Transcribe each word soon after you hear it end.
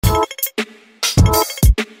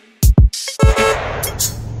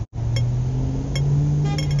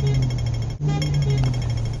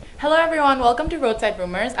Hello everyone, welcome to Roadside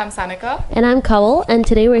Rumors. I'm Sanika. And I'm Kawal, and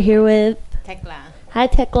today we're here with Tekla. Hi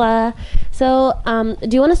Tekla. So,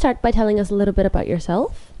 do you want to start by telling us a little bit about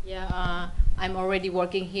yourself? Yeah, I'm already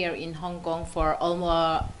working here in Hong Kong for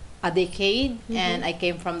almost a decade, and I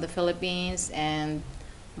came from the Philippines, and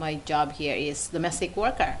my job here is domestic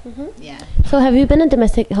worker. Yeah, So, have you been a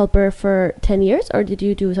domestic helper for 10 years, or did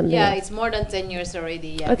you do something yeah, else? it's more than 10 years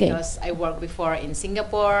already. Yeah, Okay. because I worked before in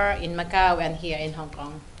Singapore, in Macau, and here in Hong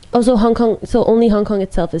Kong. Oh, so Hong Kong. So only Hong Kong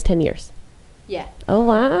itself is 10 years. Yeah. Oh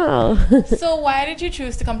wow. So why did you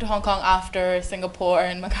choose to come to Hong Kong after Singapore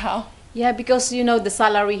and Macau? Yeah, because the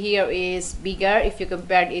salary here is bigger if you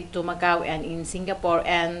compare it to Macau and in Singapore,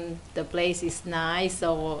 and the place is nice,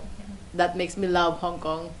 so that makes me love Hong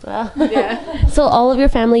Kong. Wow. Yeah. So all of your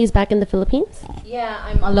family is back in the Philippines? Yeah,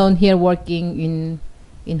 I'm alone here working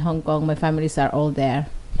in Hong Kong. My families are all there.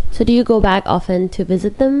 So do you go back often to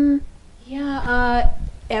visit them? Yeah,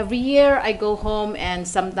 every year I go home, and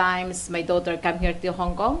sometimes my daughter come here to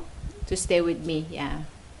Hong Kong to stay with me. Yeah.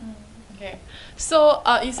 Okay. So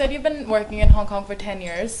you said you've been working in Hong Kong for 10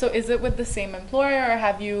 years. So is it with the same employer or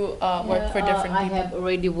have you worked for different I people? have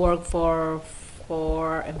already worked for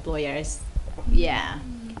employers. Yeah.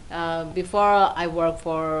 Before I worked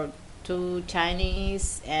for 2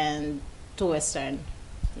 Chinese and 2 Western.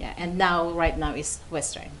 Yeah, and right now is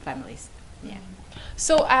Western families. Yeah.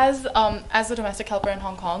 So as a domestic helper in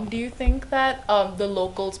Hong Kong, do you think that the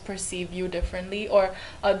locals perceive you differently, or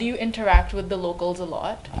do you interact with the locals a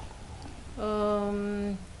lot?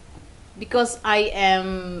 Because I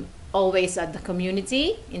am always at the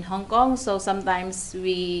community in Hong Kong, so sometimes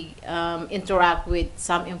we interact with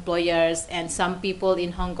some employers and some people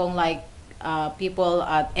in Hong Kong, like people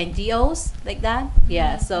at NGOs like that.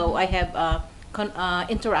 Yeah, so I have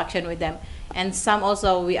interaction with them, and some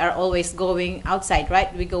also we are always going outside,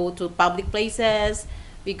 right? We go to public places,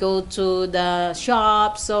 we go to the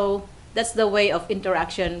shops, so that's the way of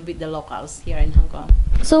interaction with the locals here in Hong Kong.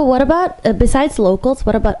 So what about besides locals?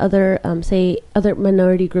 What about other, say, other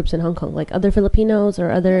minority groups in Hong Kong, like other Filipinos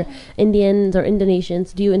or other Indians or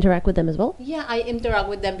Indonesians? Do you interact with them as well? Yeah, I interact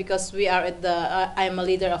with them because we are at the. I'm a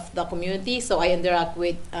leader of the community, so I interact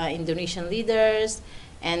with Indonesian leaders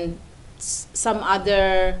and some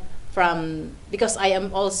other because I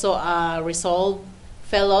am also a Resolve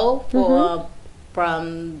fellow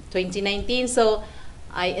from 2019. So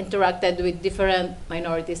I interacted with different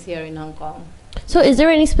minorities here in Hong Kong. So is there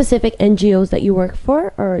any specific NGOs that you work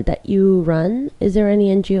for or that you run? Is there any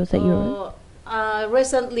NGOs that you run?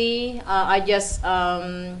 Recently, I just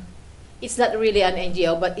it's not really an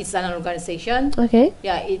NGO, but it's an organization. Okay.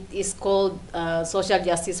 Yeah, it is called Social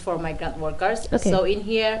Justice for Migrant Workers. Okay. So in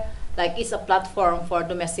here, like, it's a platform for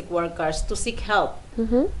domestic workers to seek help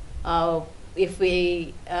if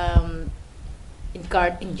we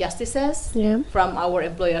incur injustices Yeah. from our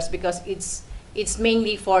employers, because it's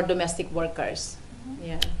mainly for domestic workers.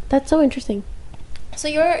 Yeah. That's so interesting. So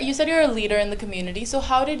you said you're a leader in the community. So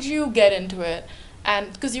how did you get into it?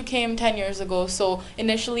 And because you came 10 years ago, so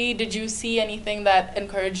initially, did you see anything that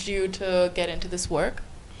encouraged you to get into this work?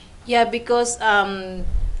 Yeah, because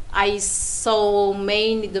I saw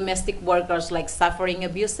many domestic workers like suffering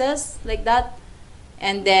abuses like that,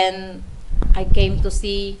 and then I came to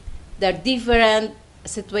see the different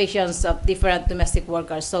situations of different domestic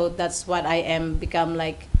workers. So that's what I am become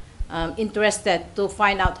like interested to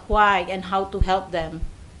find out why and how to help them.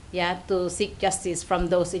 Yeah, to seek justice from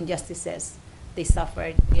those injustices they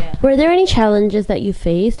suffered. Yeah. Were there any challenges that you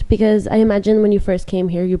faced? Because I imagine when you first came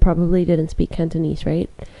here, you probably didn't speak Cantonese, right?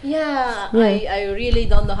 Yeah, Yeah. I really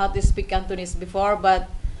don't know how to speak Cantonese before, but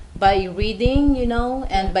by reading,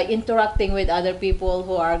 and by interacting with other people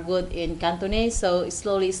who are good in Cantonese, so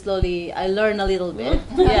slowly, I learn a little bit.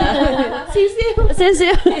 Yeah. So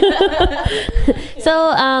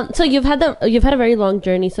you've had a very long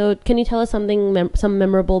journey. So can you tell us some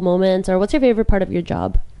memorable moments, or what's your favorite part of your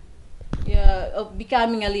job? Yeah, of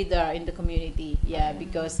becoming a leader in the community. Yeah,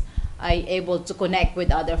 because I able to connect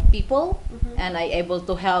with other people, and I able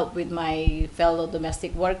to help with my fellow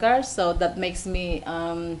domestic workers. So that makes me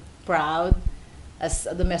proud as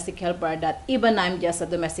a domestic helper, that even I'm just a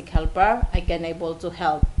domestic helper, I can able to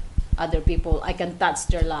help other people. I can touch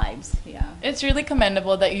their lives. Yeah. It's really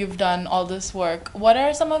commendable that you've done all this work. What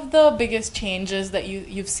are some of the biggest changes that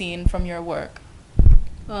you've seen from your work?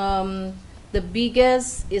 The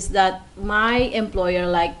biggest is that my employer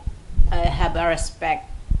have a respect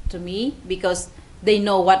to me because they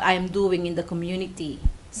know what I'm doing in the community.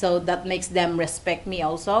 So that makes them respect me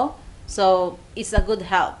also. So it's a good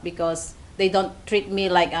help because they don't treat me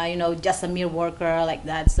like just a mere worker like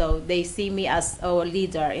that. So they see me as a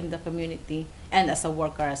leader in the community, and as a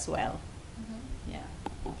worker as well. Yeah.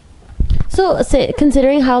 So, say,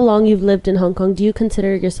 considering how long you've lived in Hong Kong, do you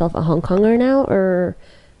consider yourself a Hong Konger now, or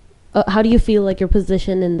how do you feel like your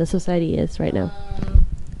position in the society is right now?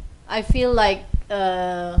 I feel like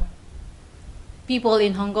people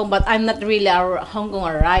in Hong Kong, but I'm not really a Hong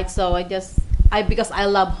Konger, right? So because I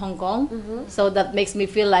love Hong Kong, so that makes me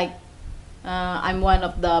feel like I'm one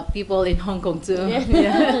of the people in Hong Kong too.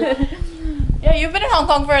 Yeah. Yeah, you've been in Hong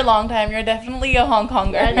Kong for a long time. You're definitely a Hong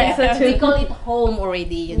Konger. I think so too. We call it home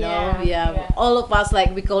already, you know. Yeah. All of us,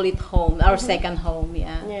 like, we call it home, our second home.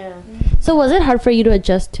 Yeah. So was it hard for you to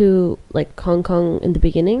adjust to like Hong Kong in the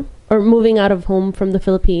beginning, or moving out of home from the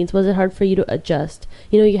Philippines? Was it hard for you to adjust?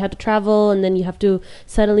 You know, you had to travel, and then you have to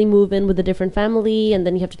suddenly move in with a different family, and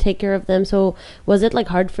then you have to take care of them. So was it like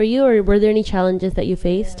hard for you, or were there any challenges that you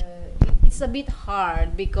faced? It's a bit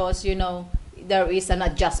hard because, you know, there is an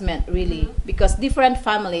adjustment really, because different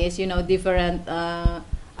families, you know, different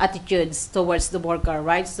attitudes towards the worker,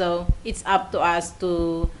 right? So it's up to us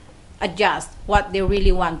to adjust what they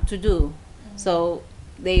really want to do. So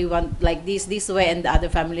they want like this way, and the other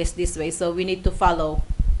families this way, so we need to follow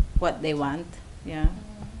what they want. Yeah.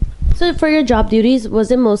 So for your job duties,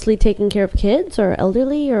 was it mostly taking care of kids or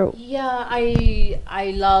elderly, or Yeah,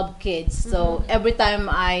 I love kids. So every time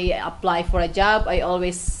I apply for a job, I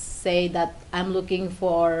always say that I'm looking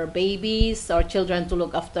for babies or children to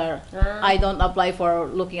look after. I don't apply for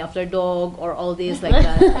looking after dog or all this like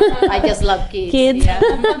that. I just love kids. Kids. Yeah.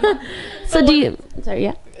 so do you? Sorry,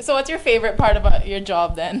 yeah. So what's your favorite part about your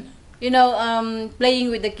job then? You know, playing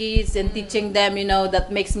with the kids and teaching them, you know,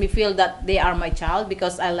 that makes me feel that they are my child,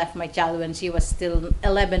 because I left my child when she was still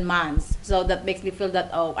 11 months. So that makes me feel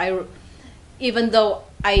that, even though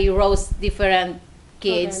I rose different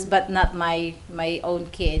kids, but not my own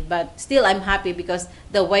kid, but still I'm happy, because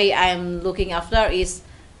the way I'm looking after is,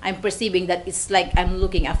 I'm perceiving that it's like I'm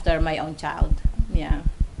looking after my own child. Yeah.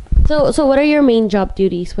 So what are your main job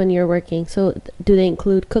duties when you're working? So do they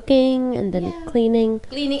include cooking and then cleaning?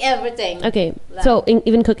 Cleaning everything. Okay, Like- so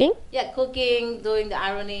even cooking? Yeah, cooking, doing the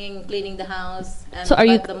ironing, cleaning the house. And So are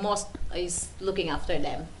you- but the most is looking after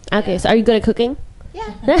them. Okay, Yeah. so are you good at cooking? Yeah.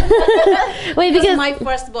 Wait, Because because my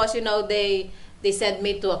first boss, you know, they sent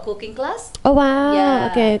me to a cooking class. oh wow,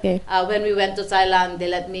 Yeah. okay. When we went to Thailand, they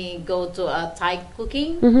let me go to a Thai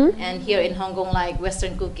cooking, and here in Hong Kong, like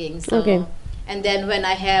Western cooking. So, Okay. and then when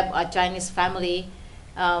I have a Chinese family,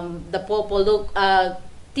 the popo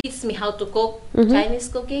teach me how to cook Chinese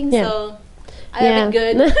cooking. Yeah. So I have it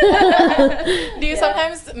good. Do you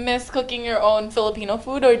sometimes miss cooking your own Filipino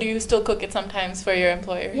food, or do you still cook it sometimes for your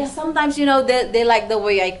employers? Yeah, sometimes, you know, they like the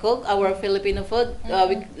way I cook our Filipino food.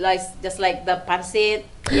 We like just like the pancit.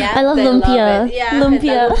 Yeah, I love they lumpia. Love it. Yeah, Lumpia.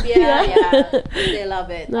 the lumpia. Yeah. Yeah, they love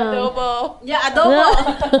it. Adobo. Yeah,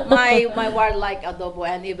 adobo. my ward like adobo,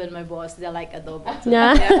 and even my boss, they like adobo too.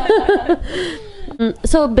 Yeah.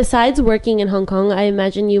 So besides working in Hong Kong, I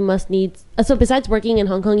imagine you must need. So besides working in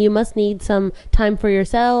Hong Kong, you must need some time for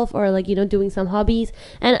yourself, or like, you know, doing some hobbies.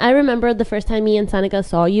 And I remember the first time me and Sanika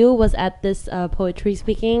saw you was at this poetry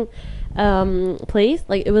speaking place.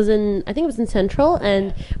 Like it was I think it was in Central,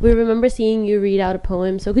 and we remember seeing you read out a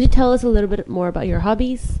poem. So could you tell us a little bit more about your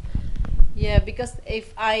hobbies? Yeah, because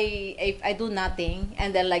if I do nothing,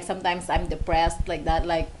 and then like sometimes I'm depressed like that,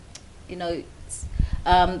 like, you know,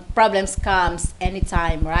 problems comes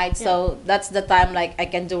anytime, right? So that's the time like I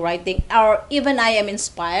can do writing, or even I am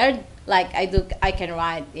inspired, like I can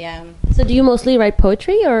write. Yeah. So do you mostly write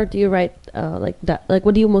poetry, or do you write like that? Like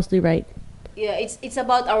what do you mostly write? Yeah, it's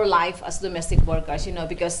about our life as domestic workers, you know,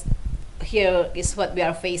 because here is what we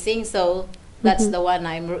are facing. So that's the one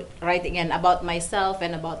I'm writing, and about myself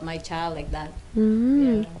and about my child, like that.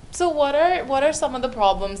 Yeah. So what are some of the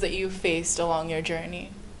problems that you faced along your journey?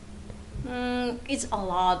 It's a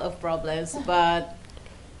lot of problems, but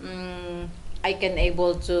I can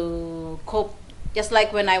able to cope. Just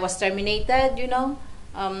like when I was terminated, you know,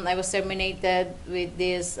 I was terminated with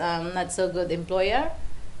this not so good employer,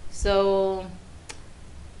 so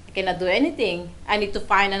I cannot do anything. I need to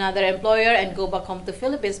find another employer and go back home to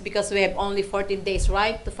Philippines, because we have only 14 days,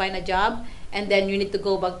 right, to find a job, and then you need to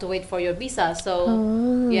go back to wait for your visa.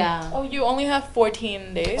 So yeah. Oh, you only have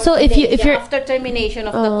 14 days. So if you're after termination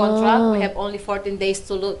of the contract, we have only 14 days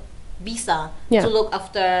to look visa, Yeah. to look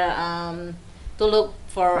after to look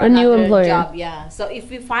for A new another employer. job. Yeah. So if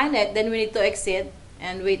we find it, then we need to exit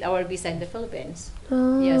and wait our visa in the Philippines.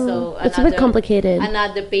 Oh, Yeah, so it's a bit another- complicated.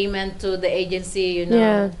 Another payment to the agency, you know.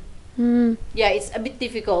 Yeah. Yeah, it's a bit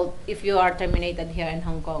difficult if you are terminated here in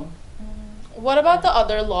Hong Kong. What about the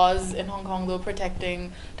other laws in Hong Kong, though,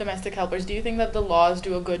 protecting domestic helpers? Do you think that the laws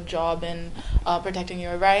do a good job in protecting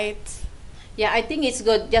your rights? Yeah, I think it's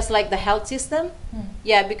good, just like the health system.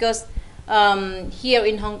 Yeah, because here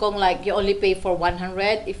in Hong Kong, like you only pay for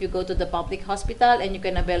 100 if you go to the public hospital, and you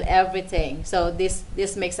can avail everything. So this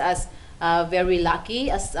makes us very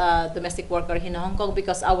lucky as domestic worker in Hong Kong,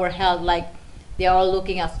 because our health, like they are all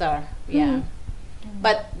looking after. Yeah,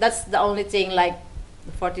 but that's the only thing, like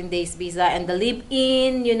the 14 days visa and the live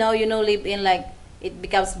in. Live in, like it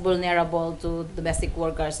becomes vulnerable to domestic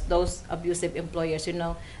workers, those abusive employers.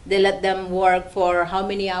 They let them work for how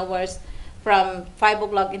many hours? From 5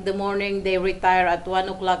 o'clock in the morning, they retire at 1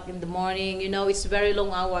 o'clock in the morning. It's very long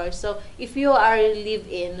hours. So if you are live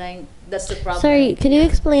in, like that's the problem. Sorry, can you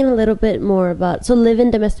explain a little bit more about, so live-in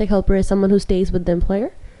domestic helper is someone who stays with the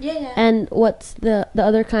employer? Yeah. And what's the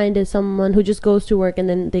other kind is someone who just goes to work and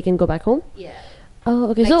then they can go back home? Yeah. Oh,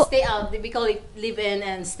 okay. Like So stay out. We call it live in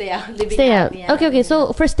and stay out. Living stay out. Yeah. Okay.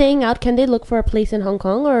 So for staying out, can they look for a place in Hong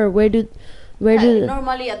Kong, or where do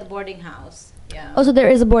normally at the boarding house. Yeah. Oh, so there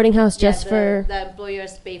is a boarding house just for the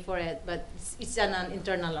employers pay for it, but it's an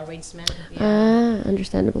internal arrangement. Yeah.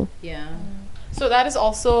 Understandable. Yeah. So that is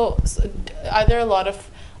also, are there a lot of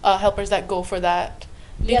helpers that go for that?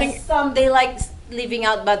 Do you think some they like living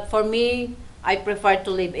out, but for me, I prefer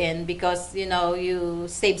to live in, because you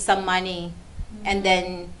save some money, and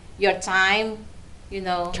then your time,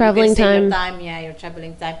 Traveling you can save your time. time. Yeah, your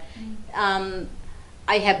traveling time.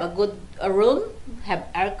 I have a good room, have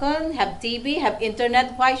aircon, have TV, have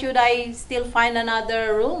internet. Why should I still find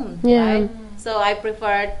another room? Yeah. Right? So I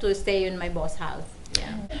prefer to stay in my boss house.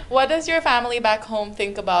 Yeah. what does your family back home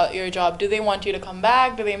think about your job? Do they want you to come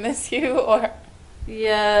back? Do they miss you? Or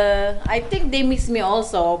Yeah, I think they miss me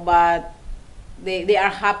also, but they are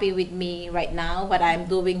happy with me right now, what I'm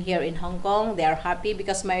doing here in Hong Kong. They are happy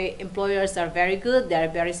because my employers are very good. They are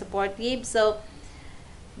very supportive. So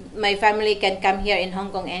my family can come here in Hong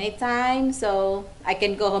Kong anytime. So I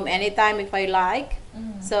can go home anytime if I like.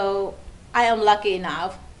 So I am lucky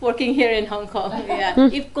enough working here in Hong Kong. Yeah,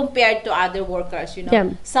 if compared to other workers,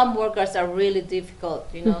 Yeah. some workers are really difficult.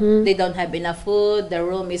 They don't have enough food. The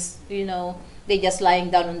room is, they just lying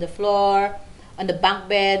down on the floor, on the bunk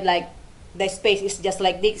bed. Like the space is just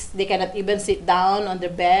like this. They cannot even sit down on their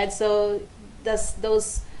bed. So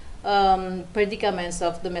those predicaments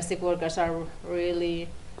of domestic workers are really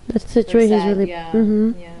That situation is sad. really. Yeah.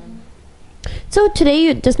 Mhm. Yeah. So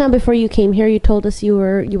today, just now before you came here, you told us you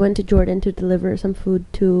went to Jordan to deliver some food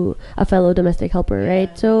to a fellow domestic helper, right?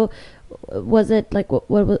 Yeah. So was it like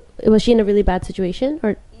what was she in a really bad situation,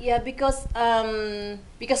 or? Yeah, because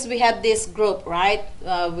we have this group, right?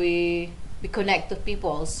 We connect to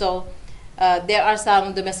people. So there are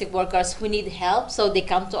some domestic workers who need help, so they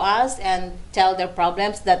come to us and tell their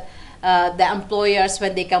problems. That the employers,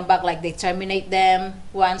 when they come back, like they terminate them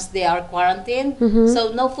once they are quarantined. So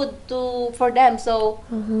no food for them. So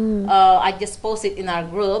I just post it in our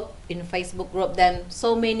group, in Facebook group. Then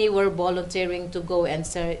so many were volunteering to go and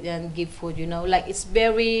give food. Like it's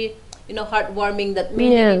very heartwarming that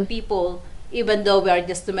many people, even though we are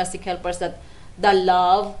just domestic helpers, that the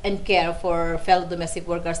love and care for fellow domestic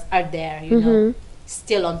workers are there.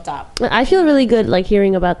 Still on top. I feel really good like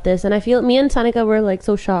hearing about this, and I feel me and Sanika were like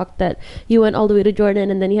so shocked that you went all the way to Jordan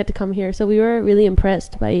and then you had to come here. So we were really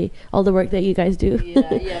impressed by all the work that you guys do.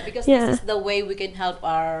 Yeah, because this is the way we can help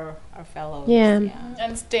our fellows. Yeah.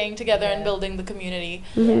 and staying together and building the community.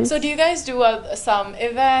 Mhm. So do you guys do some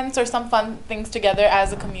events or some fun things together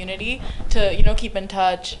as a community to keep in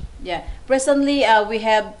touch? Yeah. Presently, we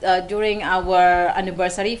have during our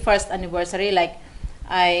anniversary, first anniversary, like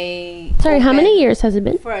Sorry, how many years has it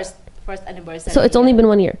been? First anniversary. So it's only been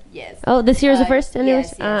 1 year. Yes. Oh, this year is the first Yes,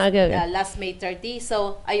 anniversary. yes. Okay. Last May 30.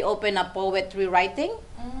 So I open a poetry writing.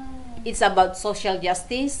 It's about social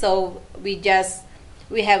justice. So we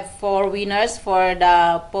have 4 winners for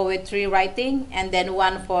the poetry writing, and then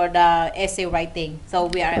 1 for the essay writing.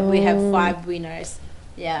 So we have 5 winners.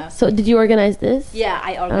 Yeah. So did you organize this? Yeah,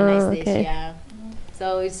 I organized okay. this. Yeah.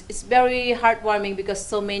 So it's very heartwarming because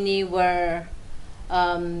so many were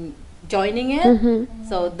joining it.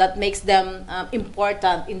 So that makes them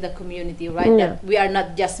important in the community, right? Yeah. That we are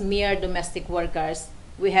not just mere domestic workers.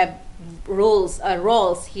 We have roles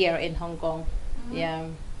here in Hong Kong. Yeah.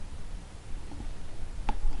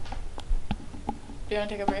 Do you want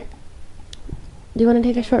to take a break? Do you want to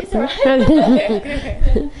take a short break?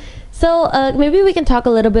 Okay. So maybe we can talk a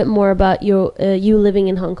little bit more about you living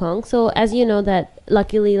in Hong Kong. So as you know that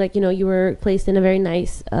luckily, you were placed in a very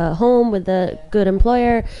nice home with a good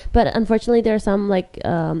employer, but unfortunately there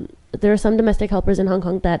are some domestic helpers in Hong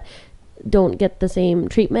Kong that don't get the same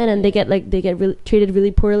treatment, and they get treated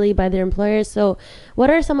really poorly by their employers. So what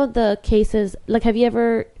are some of the cases, like, have you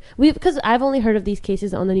ever, because I've only heard of these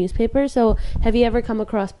cases on the newspaper, so have you ever come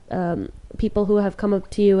across people who have come up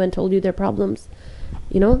to you and told you their problems,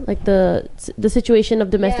 like the situation of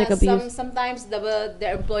domestic abuse? Sometimes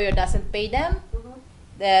their employer doesn't pay them,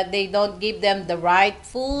 that they don't give them the right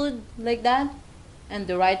food like that and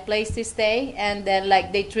the right place to stay, and then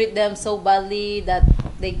like they treat them so badly that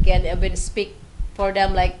they can even speak for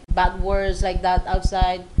them like bad words like that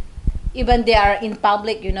outside. Even they are in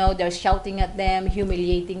public, they're shouting at them,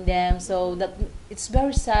 humiliating them. So that it's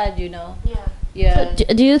very sad, Yeah.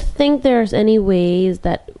 So do you think there's any ways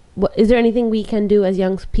that, is there anything we can do as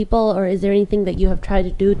young people, or is there anything that you have tried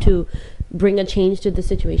to do to bring a change to the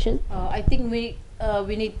situation? I think we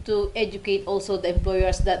need to educate also the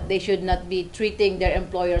employers that they should not be treating their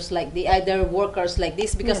employers like their workers like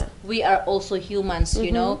this, because we are also humans,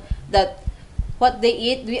 that what they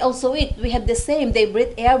eat, we also eat. We have the same. They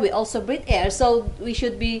breathe air, we also breathe air. So we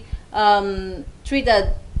should be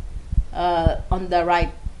treated on the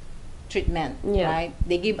right treatment, right?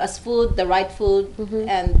 They give us food, the right food,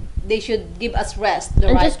 and they should give us rest.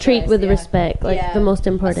 And right just treat rest, with respect, like the most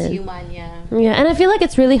important. As human, Yeah, and I feel like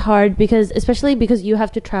it's really hard especially because you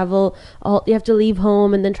have to travel, you have to leave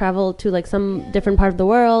home and then travel to like some different part of the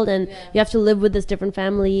world, and you have to live with this different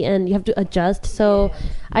family, and you have to adjust. So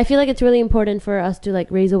I feel like it's really important for us to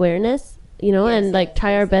like raise awareness, and like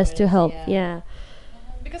try our best to help.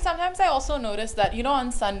 Because sometimes I also notice that,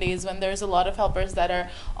 on Sundays when there's a lot of helpers that are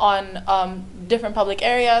on different public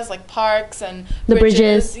areas like parks and the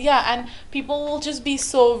bridges. Yeah, and people will just be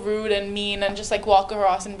so rude and mean and just like walk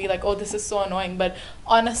across and be like, oh, this is so annoying. But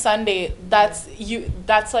on a Sunday, that's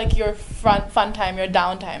like your fun time, your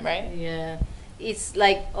downtime, right? Yeah. It's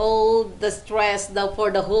like all the stress for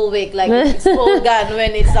the whole week, like it's all gone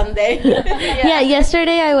when it's Sunday.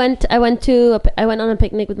 Yesterday I went on a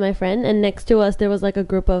picnic with my friend, and next to us there was like a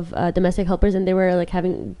group of domestic helpers, and they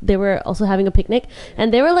were also having a picnic,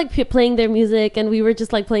 and they were like playing their music, and we were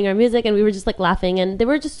just like playing our music, and we were just like laughing, and they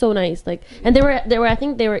were just so nice, like, and they were I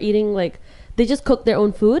think they were eating like, they just cooked their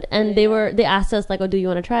own food, and they asked us like, oh, do you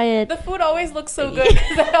want to try it? The food always looks so good.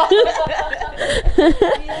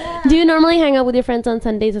 Do you normally hang out with your friends on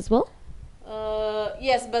Sundays as well?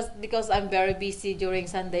 Yes, but because I'm very busy during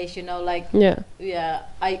Sundays,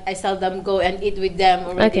 I seldom go and eat with them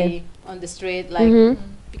already on the street, like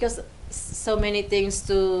because so many things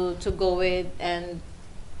to go with and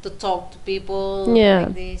to talk to people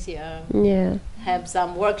like this. Have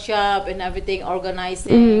some workshop and everything,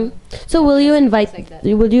 organizing. So will you invite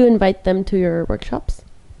them to your workshops?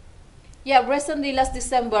 Yeah, recently last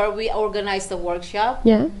December we organized a workshop.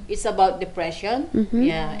 Yeah, it's about depression.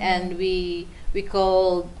 And we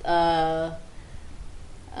called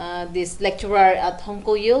this lecturer at Hong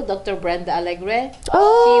Kong U, Dr. Brenda Alegre.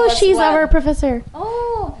 She's our professor.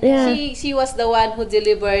 She was the one who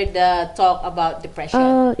delivered the talk about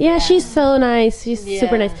depression. She's so nice. She's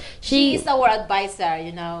super nice. She is our advisor,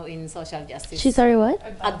 in social justice. She's sorry, what?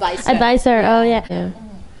 Advisor.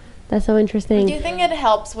 That's so interesting. Do you think it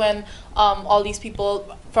helps when all these people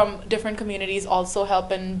from different communities also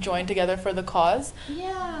help and join together for the cause?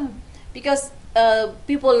 Yeah, because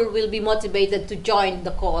people will be motivated to join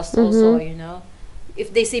the cause also,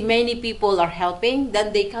 If they see many people are helping,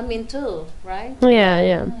 then they come in too, right?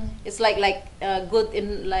 It's like good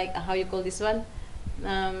in, like, how you call this one?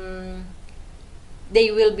 They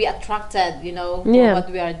will be attracted, for what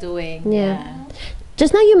we are doing.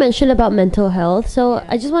 Just now you mentioned about mental health, so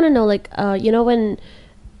I just want to know, like, how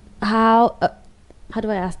do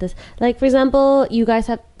I ask this? Like, for example, you guys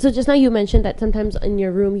have, so just now you mentioned that sometimes in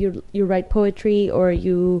your room you write poetry, or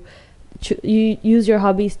you use your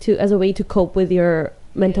hobbies as a way to cope with your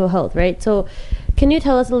mental health, right? So can you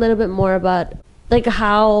tell us a little bit more about, like,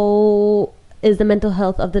 how is the mental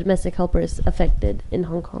health of the domestic helpers affected in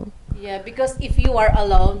Hong Kong? Yeah, because if you are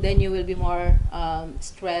alone, then you will be more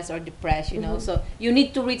stressed or depressed, So you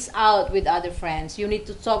need to reach out with other friends. You need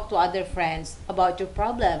to talk to other friends about your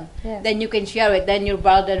problem. Then you can share it. Then your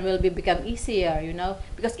burden will become easier,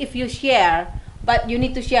 Because if you share, but you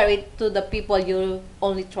need to share it to the people you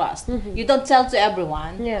only trust. You don't tell to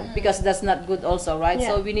everyone, because that's not good also, right?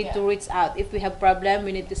 So we need to reach out. If we have problem,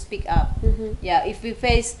 we need to speak up. If we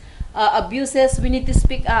face abuses, we need to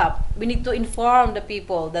speak up. We need to inform the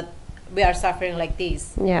people that we are suffering like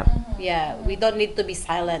this. We don't need to be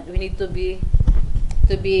silent. We need to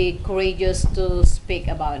be courageous to speak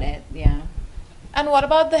about it. And what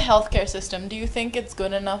about the healthcare system? Do you think it's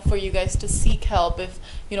good enough for you guys to seek help if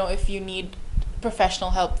you need professional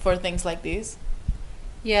help for things like these?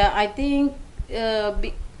 I think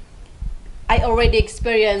I already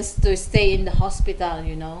experienced to stay in the hospital,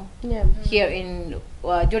 Yeah. here in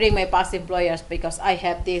during my past employers, because I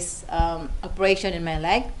have this operation in my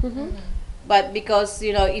leg. But because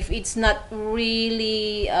if it's not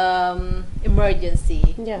really emergency,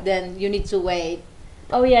 Yeah. then you need to wait.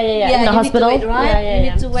 Oh yeah. In you the hospital. need to wait, right? Yeah, yeah, You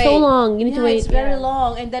yeah. need to wait. So long. You need to wait. It's very Yeah.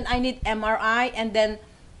 long, and then I need MRI, and then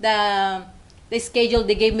the schedule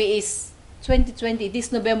they gave me is 2020.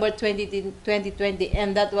 This November 2020,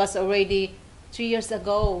 and that was already 3 years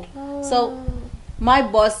ago. So my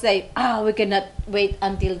boss said, we cannot wait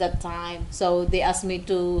until that time. So they asked me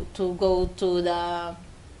to go to the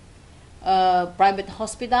private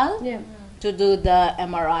hospital Yeah. to do the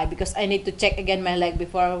MRI, because I need to check again my leg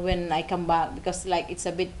before when I come back, because like it's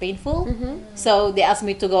a bit painful. So they asked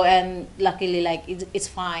me to go, and luckily like it's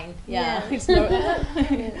fine. Yeah, Yeah. it's not,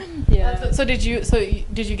 yeah. So did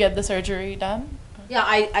you get the surgery done? Yeah,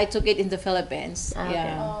 I took it in the Philippines. Ah, okay.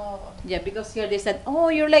 Yeah. Oh. Yeah, because here they said,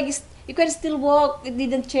 your leg is, you can still walk. It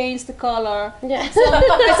didn't change the color. Yeah. So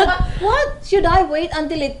I said, what? Should I wait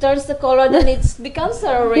until it turns the color? Then it's becomes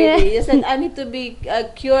already. Yeah. I said, I need to be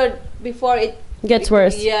cured before it Gets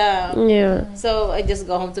worse. Yeah. Yeah. So I just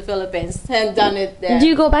go home to Philippines and done it there. Do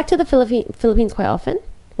you go back to the Philippines quite often?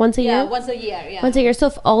 Once a Yeah, year? once a year. Yeah. Once a year. So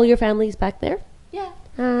if all your family's back there? Yeah.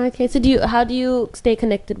 Okay. So how do you stay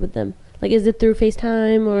connected with them? Like, is it through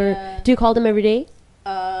FaceTime, or Yeah. do you call them every day?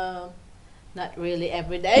 Not really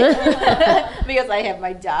every day because I have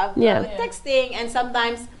my job. Yeah. Texting, and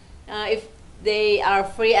sometimes if they are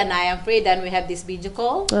free and I am free, then we have this video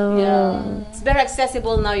call. Oh. Yeah. It's very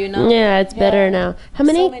accessible now, Yeah, it's better now. How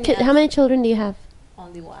many So many apps. how many children do you have?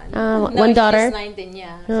 Only one. One daughter? She's 19,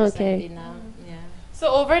 yeah. Oh, She's okay. 19 now. Yeah. So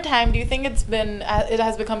over time, do you think it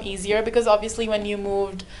has become easier? Because obviously when you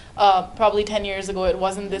moved probably 10 years ago, it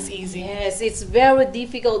wasn't this easy. Yes, it's very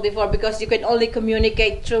difficult before, because you can only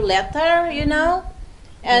communicate through letter,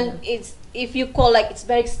 and if you call, like, it's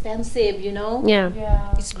very expensive, Yeah.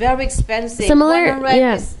 Yeah. It's very expensive. Similar- 100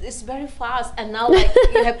 yeah. is very fast, and now like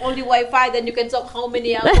you have only Wi-Fi, then you can talk how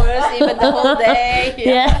many hours, even the whole day.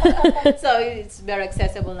 Yeah. So it's very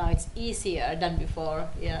accessible now. It's easier than before.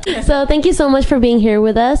 Yeah. So thank you so much for being here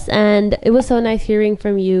with us, and it was so nice hearing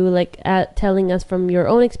from you, like telling us from your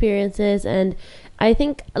own experiences. And I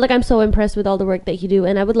think, like, I'm so impressed with all the work that you do,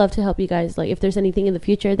 and I would love to help you guys, like, if there's anything in the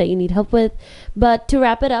future that you need help with. But to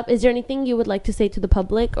wrap it up, is there anything you would like to say to the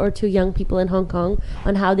public or to young people in Hong Kong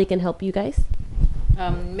on how they can help you guys?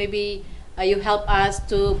 Maybe you help us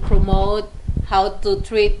to promote how to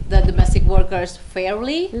treat the domestic workers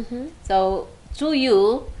fairly. So through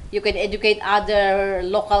you can educate other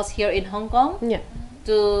locals here in Hong Kong Yeah.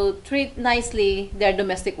 to treat nicely their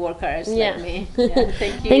domestic workers Yeah. like me. Yeah,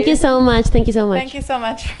 thank you. Thank you so much. Thank you so much. Thank you so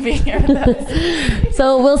much for being here with us.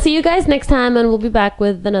 So we'll see you guys next time, and we'll be back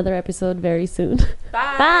with another episode very soon.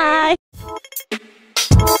 Bye. Bye.